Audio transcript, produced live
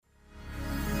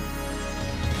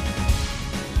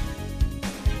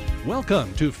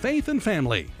Welcome to Faith and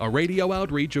Family, a radio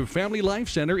outreach of Family Life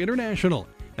Center International.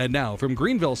 And now from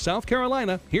Greenville, South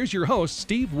Carolina, here's your host,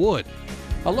 Steve Wood.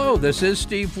 Hello, this is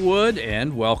Steve Wood,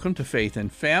 and welcome to Faith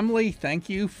and Family. Thank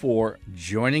you for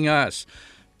joining us.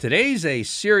 Today's a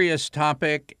serious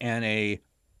topic and a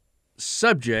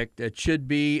subject that should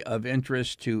be of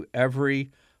interest to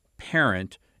every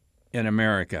parent in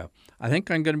America. I think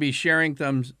I'm going to be sharing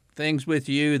some things with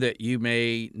you that you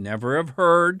may never have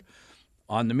heard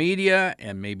on the media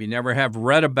and maybe never have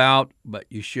read about, but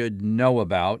you should know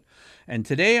about. And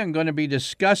today I'm going to be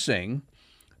discussing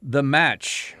the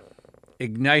match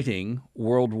igniting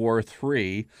World War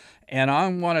III, and I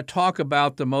want to talk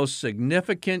about the most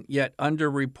significant yet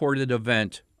underreported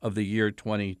event of the year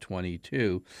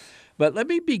 2022. But let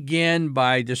me begin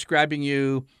by describing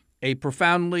you a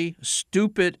profoundly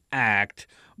stupid act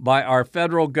by our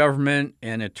federal government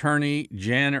and attorney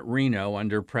Janet Reno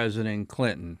under President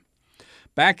Clinton.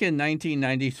 Back in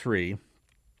 1993,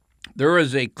 there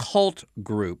was a cult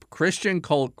group, Christian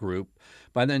cult group,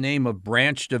 by the name of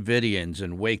Branch Davidians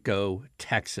in Waco,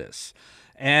 Texas.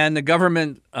 And the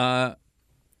government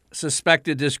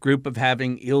suspected this group of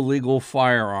having illegal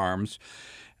firearms.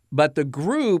 But the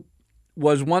group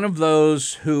was one of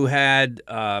those who had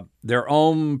their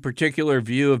own particular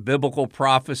view of biblical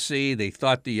prophecy. They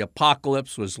thought the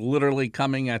apocalypse was literally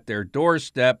coming at their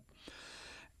doorstep.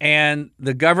 And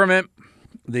the government,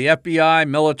 the FBI,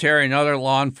 military, and other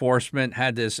law enforcement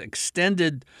had this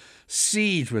extended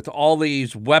siege with all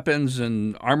these weapons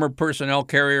and armored personnel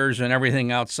carriers and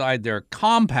everything outside their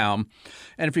compound.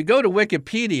 And if you go to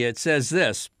Wikipedia, it says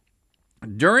this: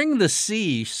 during the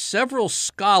siege, several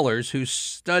scholars who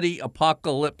study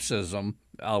apocalypticism, in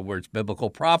other words,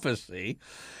 biblical prophecy,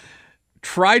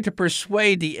 tried to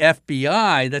persuade the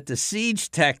FBI that the siege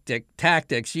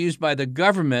tactics used by the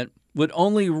government would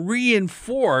only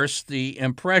reinforce the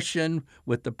impression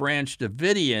with the Branch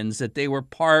Davidians that they were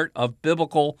part of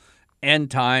biblical end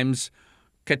times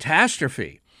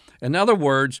catastrophe. In other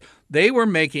words, they were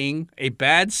making a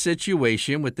bad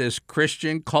situation with this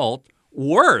Christian cult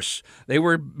worse. They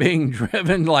were being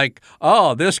driven like,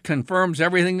 oh, this confirms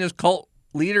everything this cult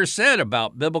leader said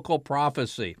about biblical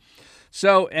prophecy.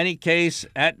 So, any case,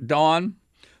 at dawn,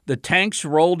 the tanks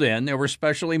rolled in. They were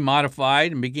specially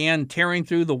modified and began tearing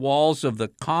through the walls of the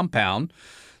compound.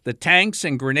 The tanks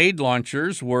and grenade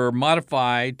launchers were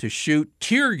modified to shoot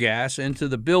tear gas into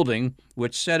the building,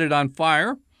 which set it on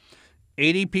fire.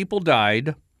 80 people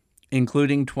died,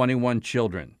 including 21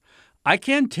 children. I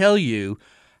can't tell you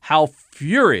how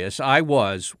furious I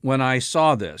was when I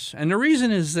saw this. And the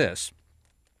reason is this.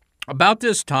 About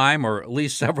this time, or at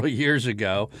least several years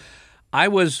ago, I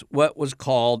was what was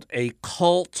called a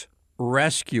cult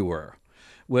rescuer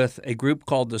with a group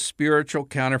called the Spiritual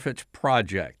Counterfeit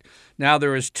Project. Now,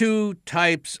 there was two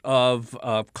types of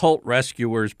cult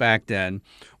rescuers back then.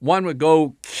 One would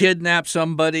go kidnap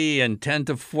somebody and tend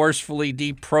to forcefully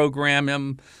deprogram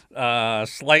him,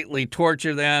 slightly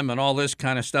torture them, and all this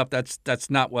kind of stuff. That's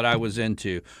not what I was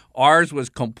into. Ours was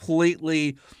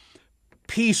completely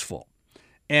peaceful.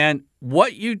 And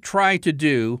what you try to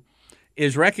do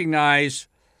is recognize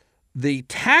the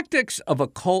tactics of a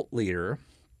cult leader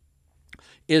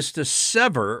is to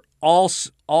sever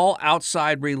all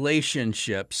outside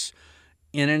relationships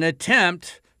in an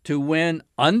attempt to win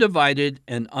undivided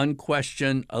and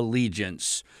unquestioned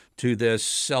allegiance to this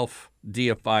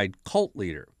self-deified cult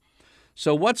leader.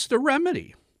 So what's the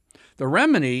remedy? The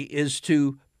remedy is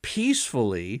to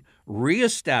peacefully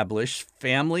reestablish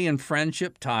family and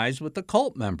friendship ties with the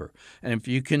cult member. And if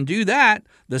you can do that,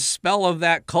 the spell of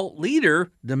that cult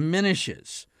leader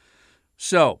diminishes.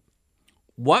 So,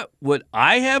 what would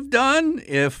I have done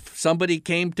if somebody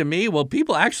came to me? Well,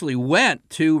 people actually went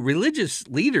to religious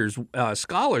leaders,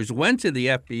 scholars went to the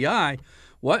FBI.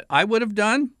 What I would have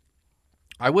done?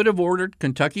 I would have ordered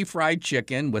Kentucky Fried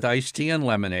Chicken with iced tea and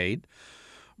lemonade,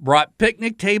 brought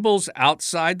picnic tables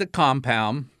outside the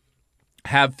compound,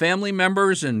 have family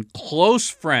members and close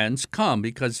friends come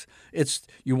because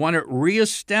you want to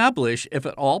reestablish, if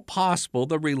at all possible,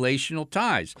 the relational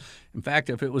ties. In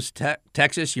fact, if it was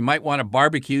Texas, you might want a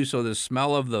barbecue so the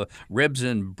smell of the ribs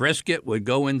and brisket would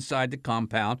go inside the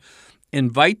compound.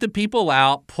 Invite the people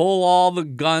out, pull all the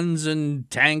guns and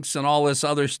tanks and all this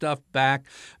other stuff back,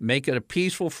 make it a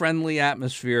peaceful, friendly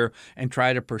atmosphere, and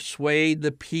try to persuade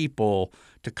the people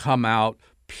to come out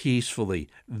peacefully.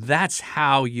 That's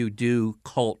how you do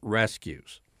cult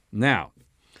rescues. Now,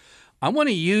 I want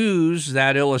to use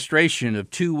that illustration of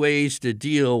two ways to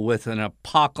deal with an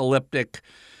apocalyptic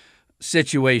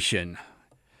situation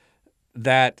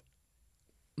that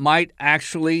might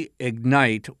actually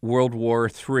ignite World War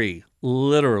III,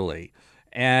 literally.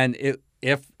 And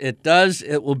if it does,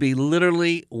 it will be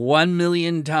literally 1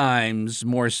 million times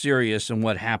more serious than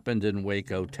what happened in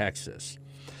Waco, Texas.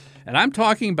 And I'm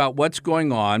talking about what's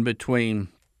going on between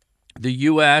the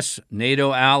U.S.,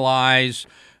 NATO allies,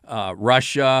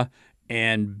 Russia,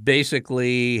 and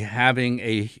basically having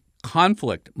a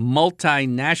conflict,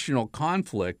 multinational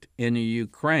conflict in the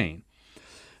Ukraine.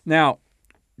 Now,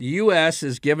 the U.S.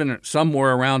 has given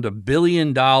somewhere around $1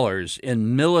 billion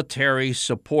in military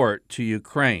support to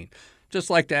Ukraine. Just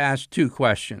like to ask two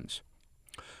questions.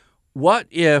 What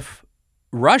if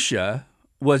Russia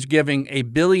was giving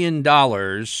 $1 billion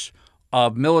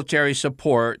of military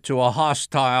support to a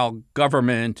hostile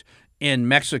government in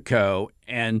Mexico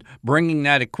and bringing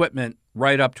that equipment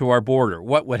right up to our border?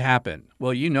 What would happen?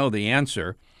 Well, you know the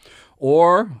answer.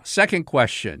 Or, second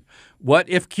question, what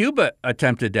if Cuba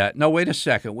attempted that? No, wait a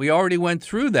second. We already went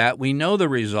through that. We know the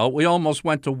result. We almost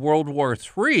went to World War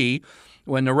III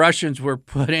when the Russians were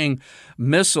putting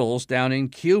missiles down in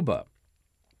Cuba.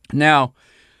 Now,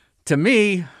 to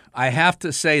me, I have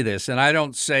to say this, and I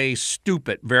don't say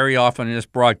stupid very often in this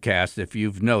broadcast, if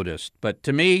you've noticed, but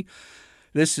to me,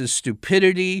 this is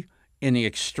stupidity in the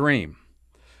extreme.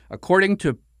 According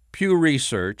to Pew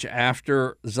Research,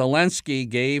 after Zelensky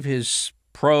gave his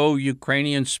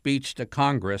pro-Ukrainian speech to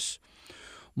Congress,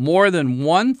 more than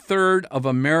 1/3 of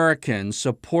Americans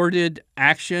supported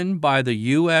action by the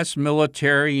U.S.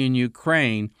 military in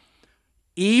Ukraine,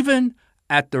 even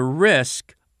at the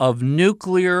risk of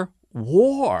nuclear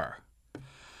war. I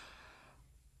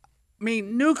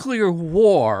mean, nuclear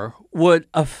war would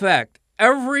affect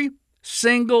every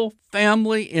single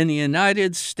family in the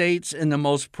United States in the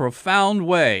most profound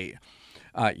way.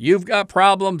 You've got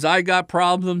problems, I got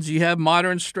problems, you have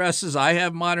modern stresses, I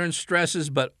have modern stresses,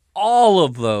 but all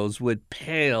of those would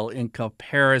pale in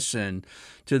comparison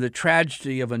to the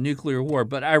tragedy of a nuclear war.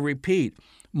 But I repeat,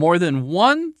 more than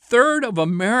 1/3 of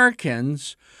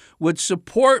Americans would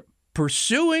support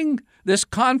pursuing this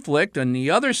conflict on the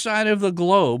other side of the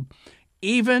globe,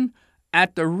 even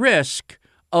at the risk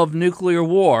of nuclear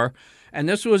war. And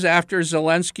this was after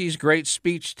Zelensky's great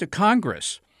speech to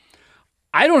Congress.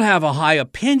 I don't have a high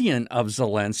opinion of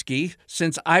Zelensky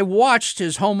since I watched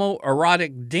his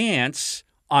homoerotic dance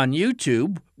on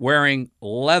YouTube wearing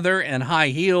leather and high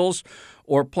heels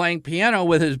or playing piano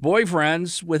with his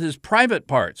boyfriends with his private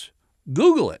parts.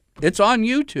 Google it. It's on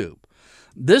YouTube.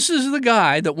 This is the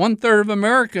guy that 1/3 of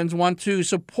Americans want to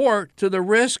support to the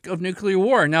risk of nuclear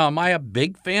war. Now, am I a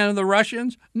big fan of the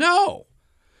Russians? No.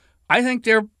 I think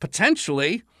they're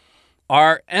potentially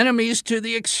our enemies to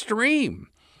the extreme.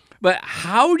 But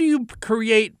how do you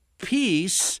create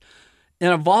peace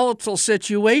in a volatile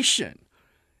situation?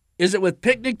 Is it with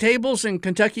picnic tables and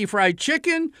Kentucky Fried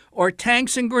Chicken or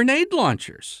tanks and grenade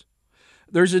launchers?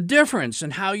 There's a difference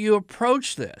in how you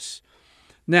approach this.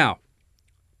 Now,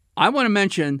 I want to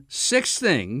mention 6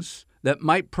 things that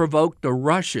might provoke the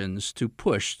Russians to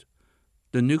push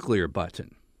the nuclear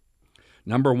button.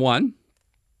 Number 1,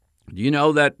 do you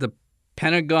know that the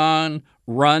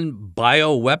Pentagon-run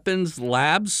bioweapons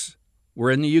labs were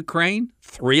in the Ukraine?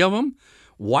 3 of them?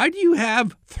 Why do you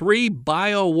have 3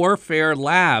 biowarfare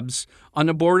labs on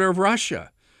the border of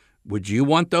Russia? Would you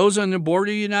want those on the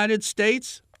border of the United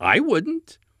States? I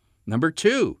wouldn't. Number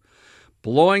 2,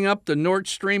 blowing up the Nord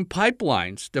Stream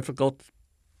pipelines. Difficult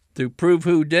to prove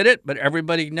who did it, but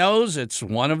everybody knows it's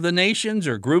one of the nations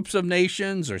or groups of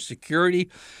nations or security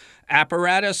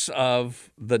apparatus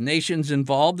of the nations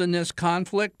involved in this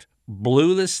conflict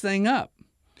blew this thing up.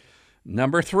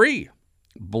 Number 3,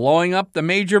 blowing up the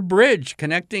major bridge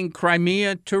connecting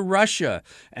Crimea to Russia.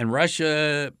 And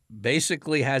Russia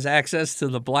basically has access to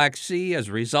the Black Sea as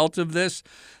a result of this.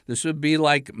 This would be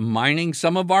like mining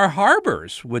some of our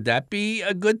harbors. Would that be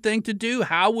a good thing to do?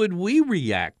 How would we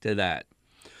react to that?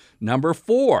 Number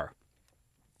 4,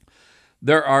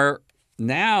 there are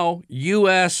now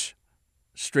U.S.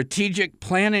 strategic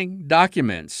planning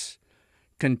documents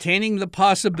containing the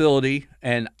possibility,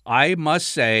 and I must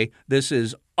say this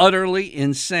is utterly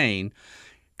insane,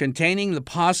 containing the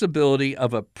possibility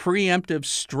of a preemptive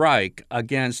strike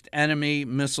against enemy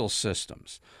missile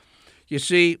systems. You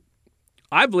see,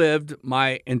 I've lived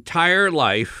my entire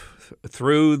life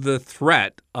through the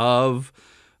threat of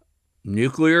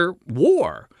nuclear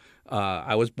war.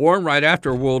 I was born right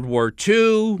after World War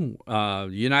II. The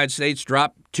United States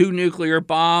dropped 2 nuclear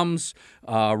bombs.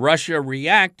 Russia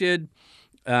reacted,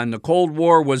 and the Cold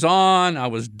War was on. I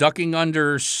was ducking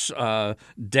under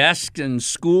desks in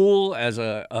school as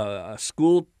a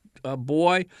school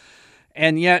boy.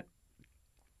 And yet,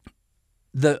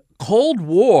 the Cold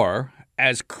War,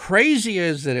 as crazy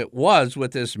as it was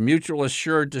with this mutual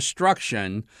assured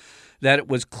destruction, that it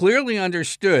was clearly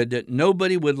understood that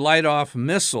nobody would light off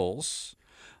missiles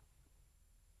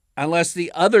unless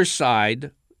the other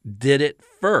side did it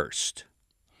first.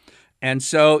 And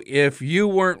so if you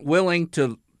weren't willing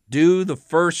to do the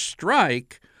first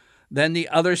strike, then the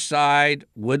other side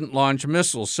wouldn't launch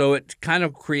missiles. So it kind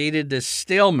of created this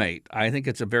stalemate. I think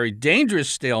it's a very dangerous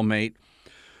stalemate,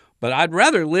 but I'd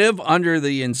rather live under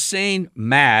the insane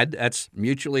MAD, that's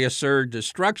mutually assured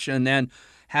destruction, than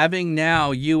having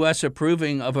now U.S.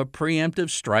 approving of a preemptive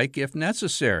strike if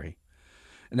necessary.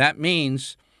 And that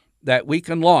means that we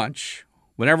can launch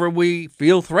whenever we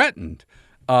feel threatened.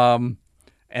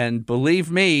 And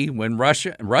believe me, when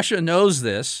Russia knows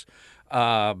this,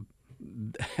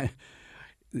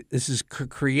 this is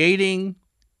creating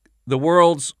the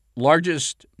world's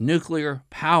largest nuclear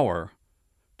power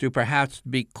to perhaps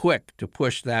be quick to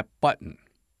push that button,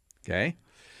 okay?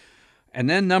 And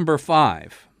then number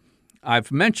 5,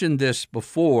 I've mentioned this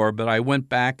before, but I went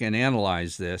back and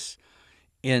analyzed this.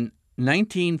 In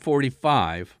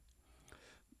 1945,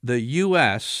 the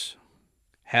U.S.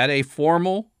 had a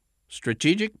formal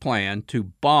strategic plan to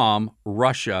bomb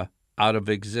Russia out of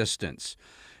existence.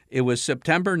 It was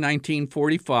September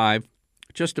 1945,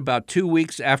 just about 2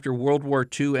 weeks after World War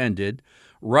II ended.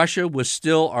 Russia was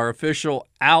still our official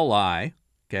ally,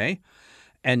 okay?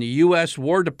 And the U.S.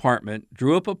 War Department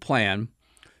drew up a plan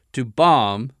to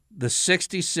bomb the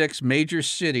 66 major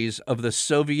cities of the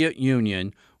Soviet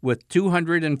Union with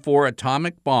 204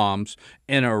 atomic bombs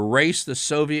and erase the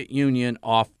Soviet Union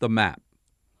off the map.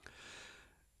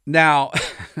 Now,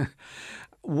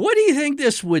 what do you think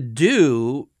this would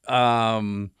do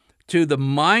to the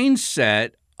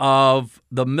mindset of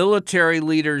the military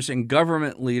leaders and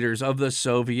government leaders of the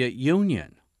Soviet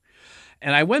Union?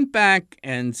 And I went back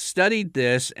and studied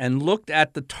this and looked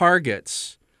at the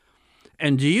targets.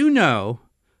 And do you know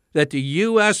that the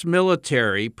U.S.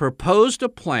 military proposed a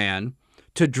plan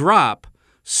to drop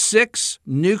 6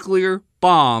 nuclear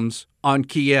bombs on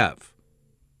Kiev?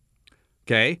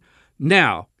 Okay?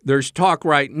 Now, there's talk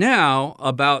right now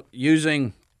about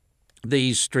using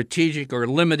these strategic or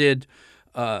limited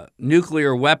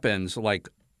nuclear weapons, like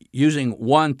using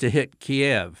one to hit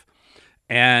Kiev.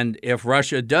 And if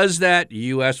Russia does that, the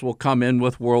U.S. will come in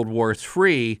with World War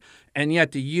III. And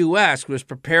yet the U.S. was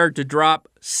prepared to drop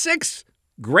 6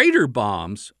 greater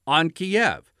bombs on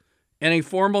Kiev in a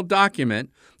formal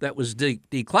document that was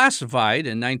declassified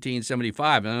in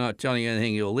 1975. And I'm not telling you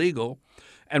anything illegal.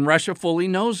 And Russia fully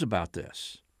knows about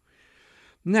this.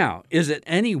 Now, is it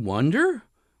any wonder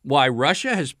why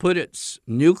Russia has put its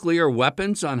nuclear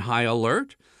weapons on high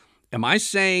alert? Am I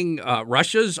saying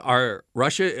Russia is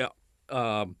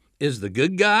the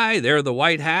good guy? They're the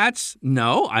white hats?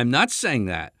 No, I'm not saying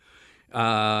that.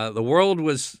 The world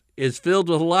is filled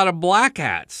with a lot of black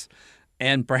hats,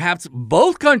 and perhaps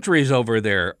both countries over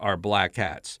there are black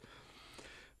hats.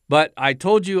 But I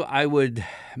told you I would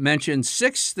mention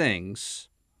 6 things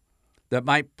that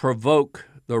might provoke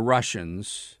the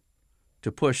Russians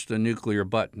to push the nuclear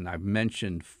button. I've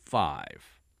mentioned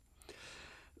 5.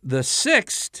 The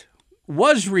 6th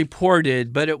was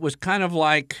reported, but it was kind of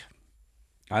like,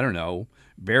 I don't know,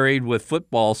 buried with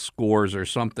football scores or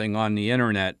something on the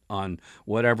internet on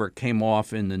whatever came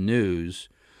off in the news.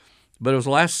 But it was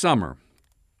last summer.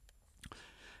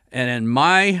 And in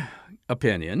my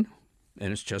opinion,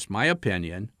 and it's just my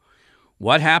opinion,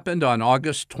 what happened on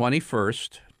August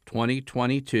 21st,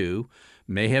 2022,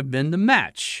 may have been the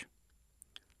match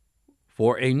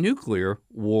for a nuclear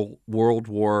World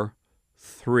War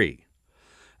III.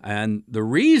 And the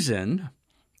reason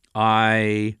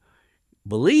I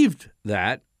believed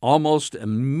that almost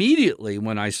immediately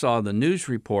when I saw the news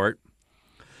report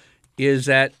is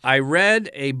that I read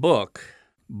a book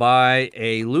by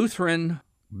a Lutheran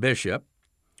bishop,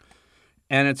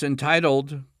 and it's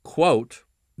entitled, quote,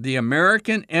 "The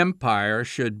American Empire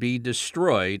Should Be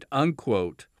Destroyed,"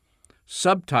 unquote.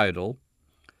 Subtitle,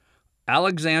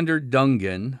 Alexander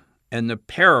Dungan and the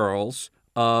Perils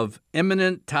of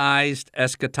Immanentized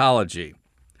Eschatology.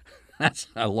 That's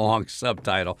a long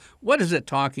subtitle. What is it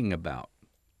talking about?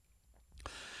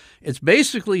 It's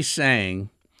basically saying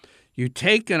you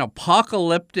take an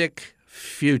apocalyptic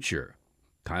future,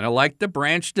 kind of like the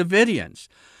Branch Davidians.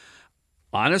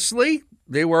 Honestly,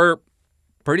 they were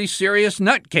pretty serious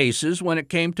nutcases when it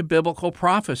came to biblical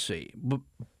prophecy.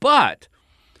 But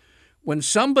when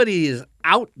somebody is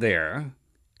out there,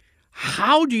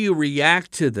 how do you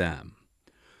react to them?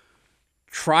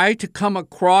 Try to come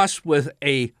across with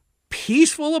a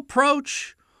peaceful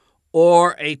approach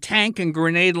or a tank and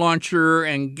grenade launcher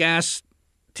and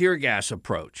tear gas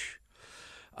approach.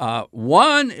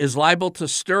 One is liable to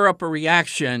stir up a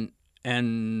reaction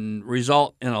and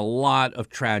result in a lot of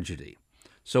tragedy.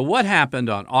 So what happened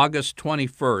on August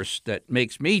 21st that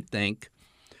makes me think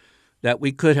that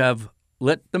we could have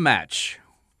lit the match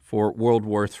for World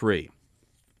War III?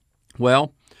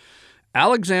 Well,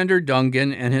 Alexander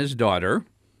Dungin and his daughter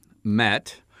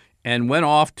met and went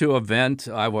off to an event.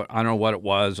 I don't know what it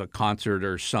was, a concert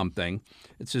or something.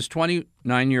 It's his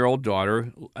 29-year-old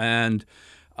daughter, and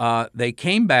they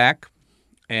came back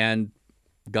and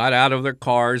got out of their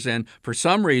cars, and for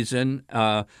some reason,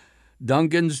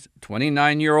 Dungin's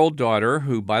 29-year-old daughter,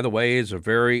 who, by the way, is a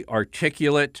very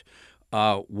articulate,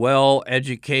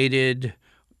 well-educated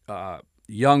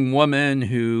young woman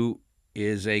who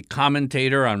is a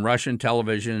commentator on Russian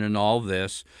television and all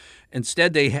this,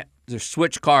 instead they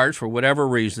switched cars for whatever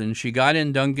reason. She got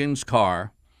in Dungin's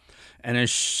car, and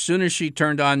as soon as she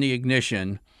turned on the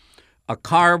ignition, a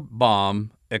car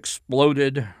bomb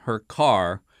exploded her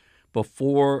car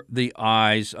before the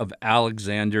eyes of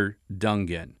Alexander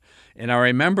Dungin. And I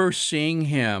remember seeing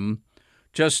him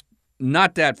just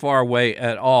not that far away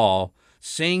at all,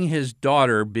 seeing his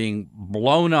daughter being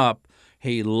blown up.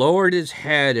 He lowered his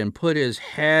head and put his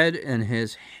head in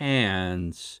his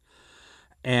hands.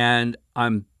 And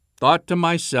I thought to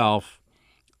myself,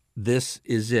 this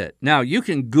is it. Now, you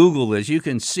can Google this. You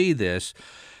can see this.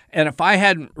 And if I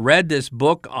hadn't read this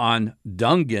book on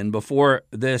Dungin before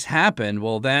this happened,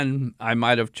 well, then I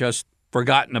might have just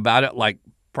forgotten about it like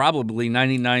probably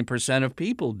 99% of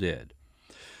people did.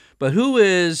 But who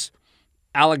is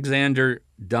Alexander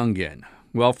Dungin?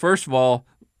 Well, first of all,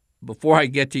 before I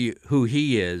get to who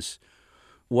he is,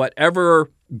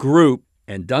 whatever group,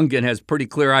 and Dungin has a pretty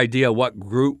clear idea what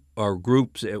group or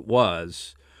groups it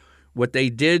was, what they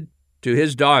did to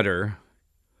his daughter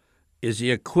is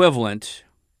the equivalent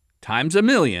times a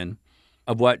million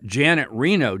of what Janet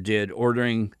Reno did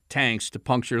ordering tanks to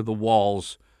puncture the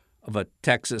walls of a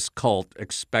Texas cult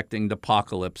expecting the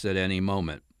apocalypse at any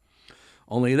moment.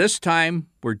 Only this time,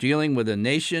 we're dealing with a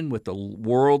nation with the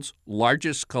world's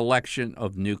largest collection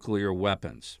of nuclear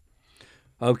weapons.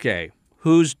 Okay,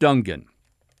 who's Dungin?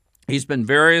 He's been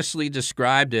variously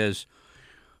described as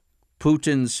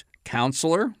Putin's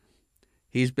counselor.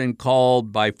 He's been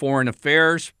called by Foreign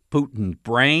Affairs Putin's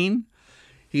brain.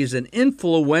 He's an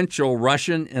influential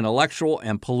Russian intellectual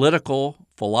and political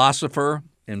philosopher.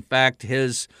 In fact,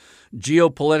 his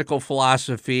geopolitical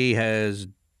philosophy has,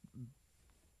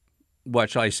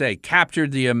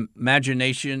 captured the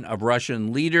imagination of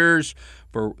Russian leaders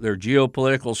for their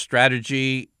geopolitical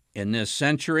strategy in this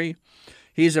century.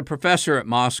 He's a professor at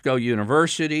Moscow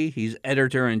University. He's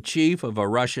editor-in-chief of a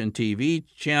Russian TV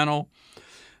channel.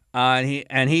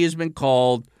 And he has been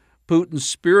called Putin's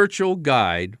spiritual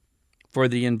guide for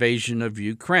the invasion of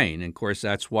Ukraine. And of course,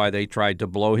 that's why they tried to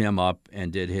blow him up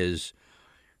and did his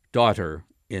daughter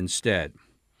instead.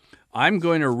 I'm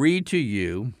going to read to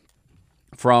you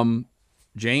from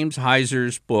James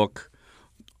Heiser's book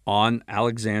on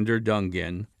Alexander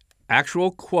Dungin,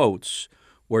 actual quotes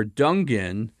where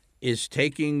Dungin is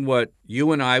taking what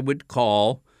you and I would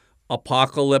call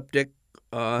apocalyptic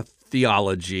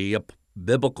theology, a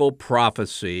biblical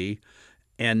prophecy,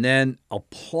 and then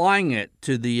applying it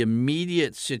to the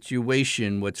immediate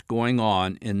situation, what's going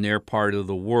on in their part of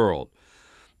the world.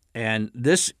 And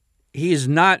this, he is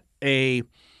not a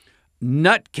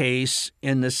nutcase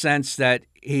in the sense that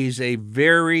he's a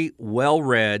very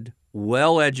well-read,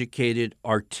 well-educated,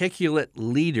 articulate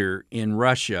leader in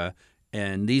Russia,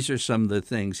 and these are some of the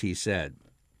things he said.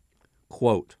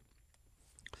 Quote,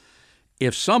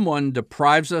 "If someone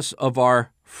deprives us of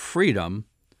our freedom,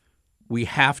 we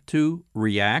have to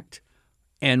react,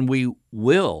 and we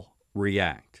will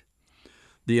react.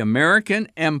 The American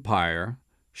empire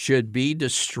should be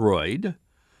destroyed,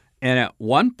 and at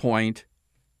one point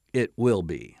it will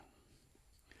be.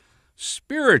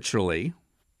 Spiritually,"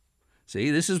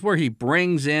 see, this is where he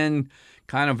brings in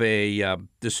kind of a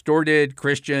distorted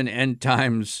Christian end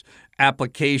times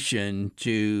application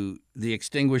to the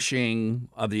extinguishing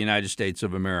of the United States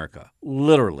of America.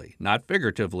 Literally, not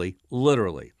figuratively,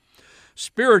 literally.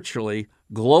 Spiritually,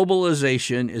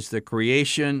 globalization is the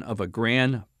creation of a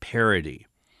grand parody,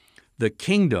 the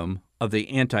kingdom of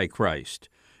the Antichrist,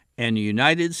 and the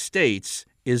United States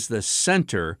is the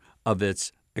center of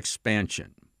its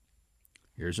expansion.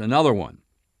 Here's another one.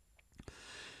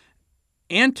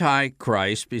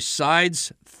 Antichrist,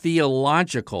 besides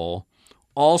theological,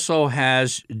 also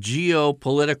has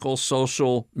geopolitical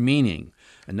social meaning.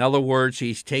 In other words,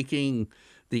 he's taking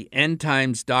the end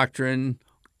times doctrine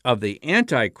of the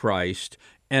Antichrist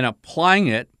and applying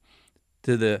it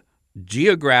to the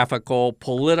geographical,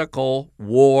 political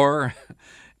war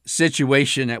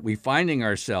situation that we're finding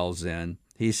ourselves in.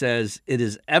 He says, "It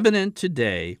is evident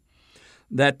today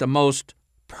that the most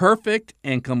perfect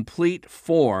and complete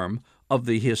form of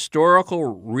the historical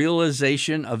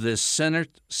realization of this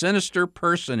sinister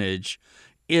personage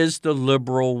is the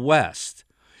liberal West,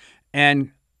 and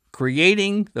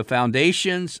creating the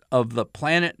foundations of the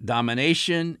planet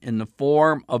domination in the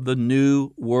form of the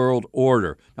New World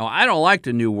Order." Now, I don't like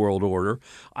the New World Order.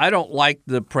 I don't like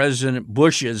the President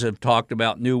Bushes have talked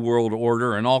about New World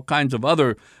Order, and all kinds of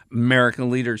other American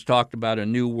leaders talked about a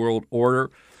New World Order.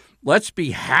 Let's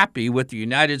be happy with the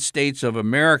United States of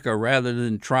America rather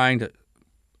than trying to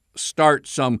start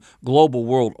some global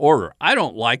world order. I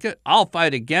don't like it. I'll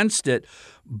fight against it.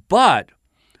 But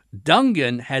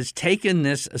Dungan has taken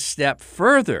this a step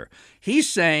further. He's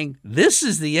saying this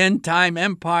is the end-time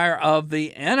empire of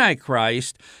the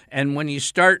Antichrist, and when you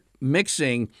start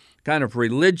mixing kind of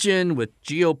religion with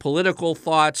geopolitical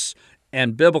thoughts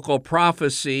and biblical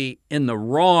prophecy in the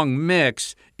wrong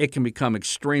mix, it can become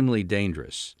extremely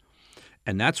dangerous.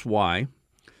 And that's why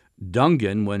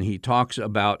Dungan, when he talks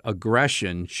about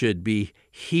aggression, should be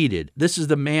heeded. This is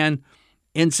the man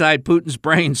inside Putin's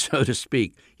brain, so to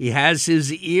speak. He has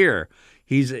his ear.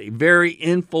 He's a very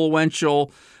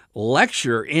influential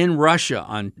lecturer in Russia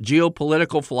on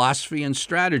geopolitical philosophy and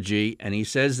strategy, and he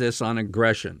says this on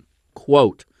aggression.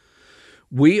 Quote,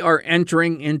 "We are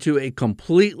entering into a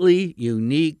completely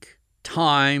unique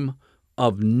time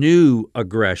of new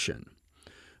aggression.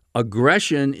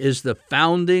 Aggression is the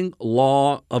founding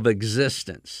law of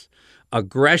existence.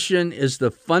 Aggression is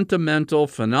the fundamental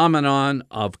phenomenon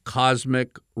of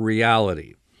cosmic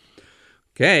reality."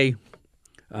 Okay,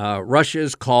 Russia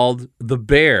is called the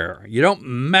bear. You don't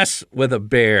mess with a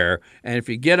bear, and if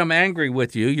you get them angry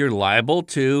with you, you're liable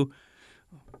to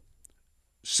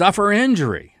suffer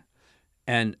injury.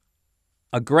 And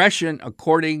aggression,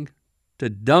 according to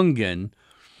Dungan,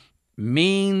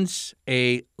 means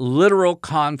a literal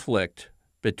conflict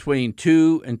between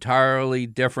two entirely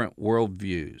different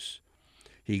worldviews.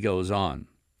 He goes on,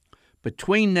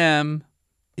 "Between them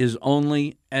is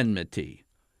only enmity,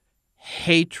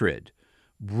 hatred,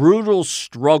 brutal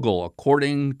struggle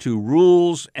according to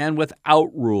rules and without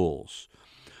rules,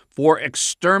 for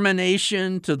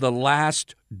extermination to the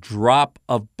last drop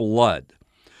of blood.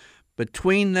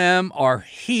 Between them are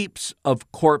heaps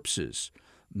of corpses,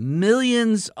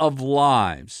 millions of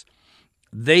lives.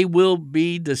 They will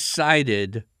be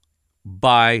decided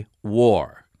by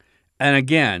war." And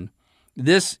again,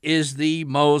 this is the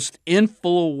most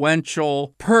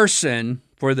influential person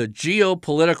for the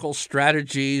geopolitical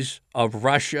strategies of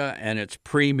Russia and its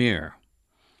premier.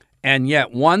 And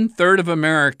yet 1/3 of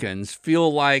Americans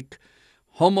feel like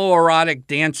homoerotic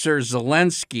dancer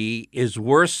Zelensky is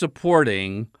worth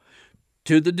supporting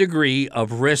to the degree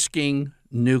of risking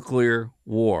nuclear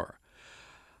war.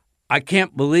 I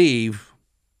can't believe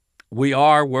we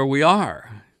are where we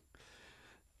are.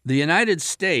 The United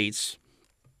States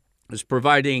is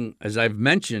providing, as I've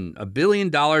mentioned, $1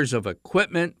 billion of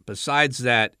equipment. Besides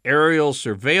that, aerial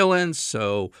surveillance,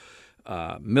 so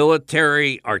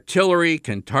military artillery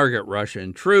can target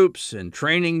Russian troops and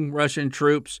training Russian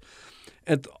troops.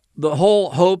 And the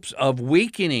whole hopes of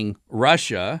weakening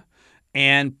Russia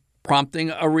and prompting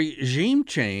a regime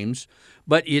change.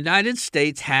 But the United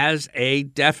States has a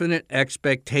definite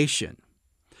expectation.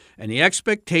 And the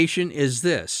expectation is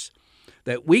this,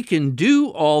 that we can do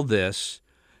all this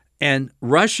and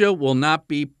Russia will not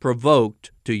be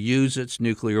provoked to use its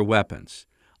nuclear weapons.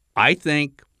 I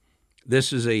think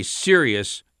this is a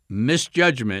serious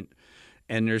misjudgment,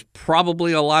 and there's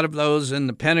probably a lot of those in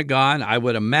the Pentagon, I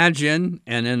would imagine,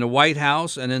 and in the White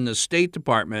House and in the State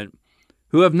Department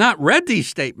who have not read these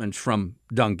statements from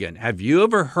Dungan. Have you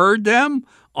ever heard them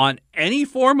on any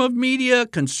form of media,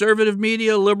 conservative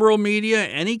media, liberal media,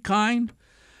 any kind?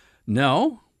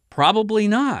 No, probably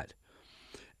not.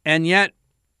 And yet,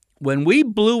 when we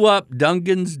blew up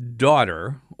Dungan's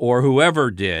daughter, or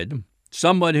whoever did,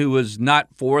 someone who was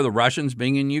not for the Russians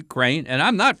being in Ukraine, and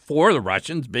I'm not for the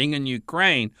Russians being in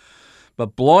Ukraine,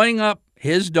 but blowing up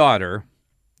his daughter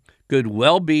could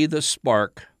well be the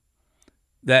spark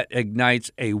that ignites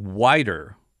a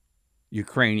wider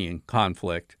Ukrainian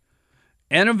conflict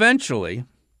and eventually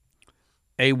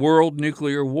a world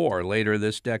nuclear war later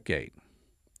this decade.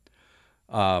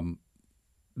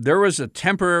 There was a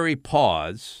temporary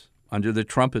pause under the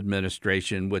Trump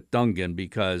administration with Dungan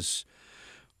because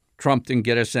Trump didn't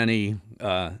get us any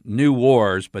new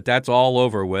wars, but that's all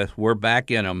over with. We're back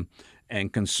in them.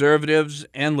 And conservatives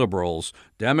and liberals,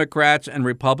 Democrats and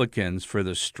Republicans, for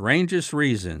the strangest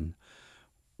reason,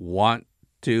 want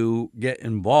to get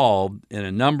involved in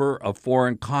a number of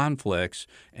foreign conflicts,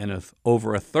 and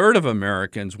over a third of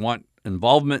Americans want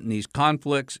involvement in these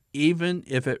conflicts, even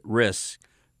if it risks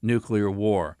nuclear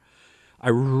war. I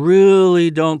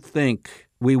really don't think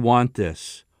we want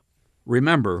this.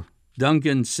 Remember,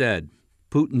 Duncan said,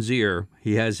 Putin's ear,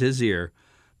 he has his ear,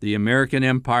 the American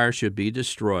empire should be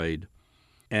destroyed,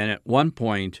 and at one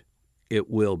point it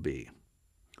will be.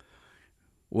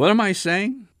 What am I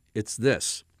saying? It's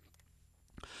this.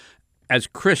 As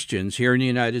Christians here in the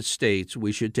United States,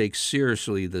 we should take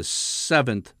seriously the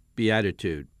seventh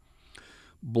beatitude.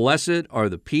 Blessed are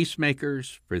the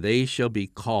peacemakers, for they shall be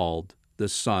called the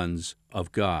sons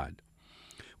of God.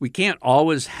 We can't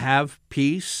always have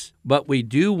peace, but we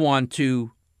do want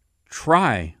to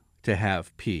try to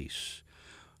have peace.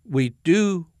 We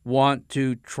do want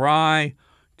to try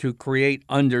to create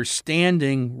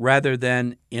understanding rather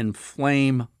than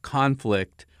inflame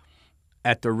conflict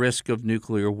at the risk of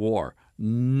nuclear war.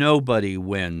 Nobody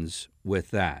wins with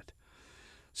that.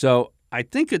 So I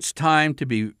think it's time to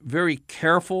be very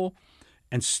careful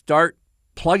and start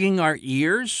plugging our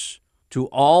ears to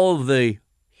all of the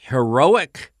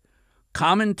heroic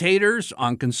commentators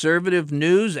on conservative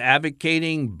news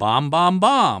advocating bomb, bomb,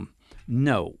 bomb.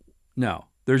 No.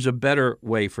 There's a better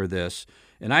way for this,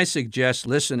 and I suggest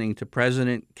listening to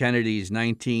President Kennedy's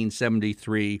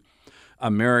 1973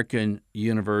 American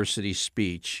University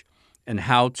speech and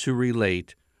how to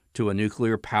relate to a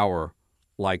nuclear power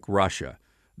like Russia.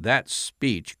 That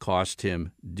speech cost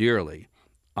him dearly.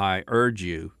 I urge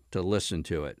you to listen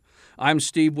to it. I'm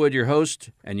Steve Wood, your host,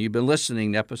 and you've been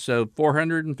listening to episode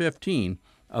 415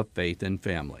 of Faith and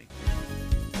Family.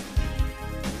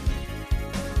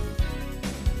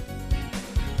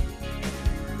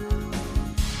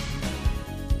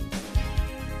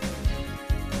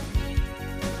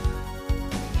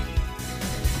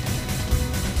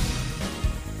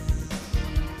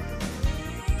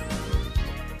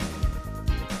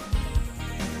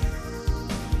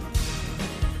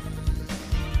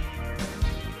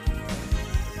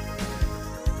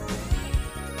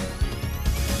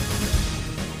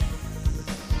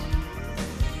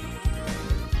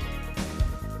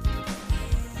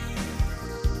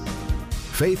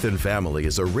 Faith and Family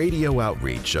is a radio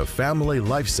outreach of Family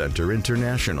Life Center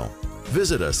International.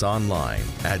 Visit us online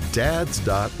at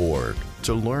dads.org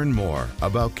to learn more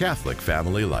about Catholic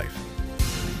family life.